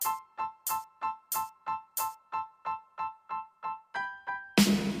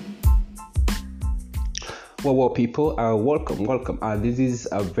Well, people, welcome. This is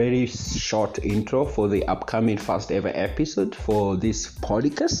a very short intro for the upcoming first ever episode for this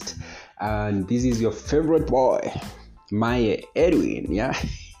podcast, and this is your favorite boy, Maya Edwin. Yeah,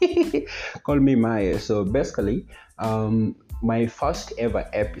 call me Maya. So basically, my first ever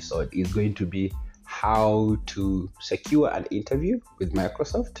episode is going to be how to secure an interview with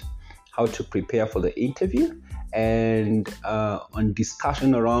Microsoft, how to prepare for the interview, and on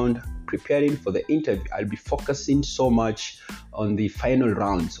discussion around preparing for the interview. I'll be focusing so much on the final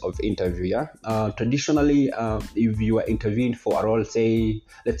rounds of interview. Yeah, traditionally, if you are interviewing for a role, say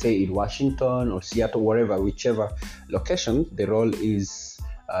let's say in Washington or Seattle, wherever, whichever location the role is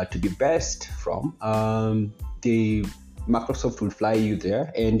to be based from, the Microsoft will fly you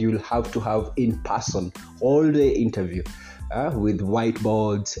there, and you'll have to have in person all the interview with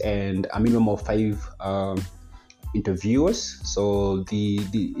whiteboards and a minimum of 5 interviewers. So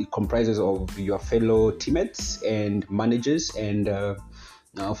it comprises of your fellow teammates and managers, and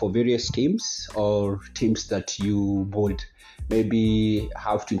for various teams or teams that you would maybe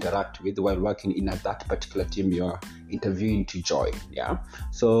have to interact with while working in that particular team you're interviewing to join. Yeah,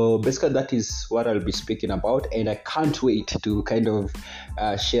 so basically that is what I'll be speaking about, and I can't wait to kind of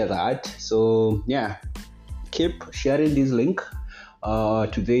share that. So yeah, keep sharing this link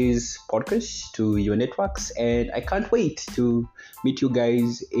today's podcast to your networks, and I can't wait to meet you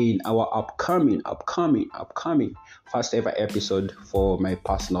guys in our upcoming first ever episode for my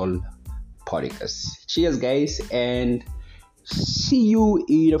personal podcast. Cheers, guys, and see you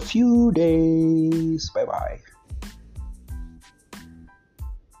in a few days. Bye bye.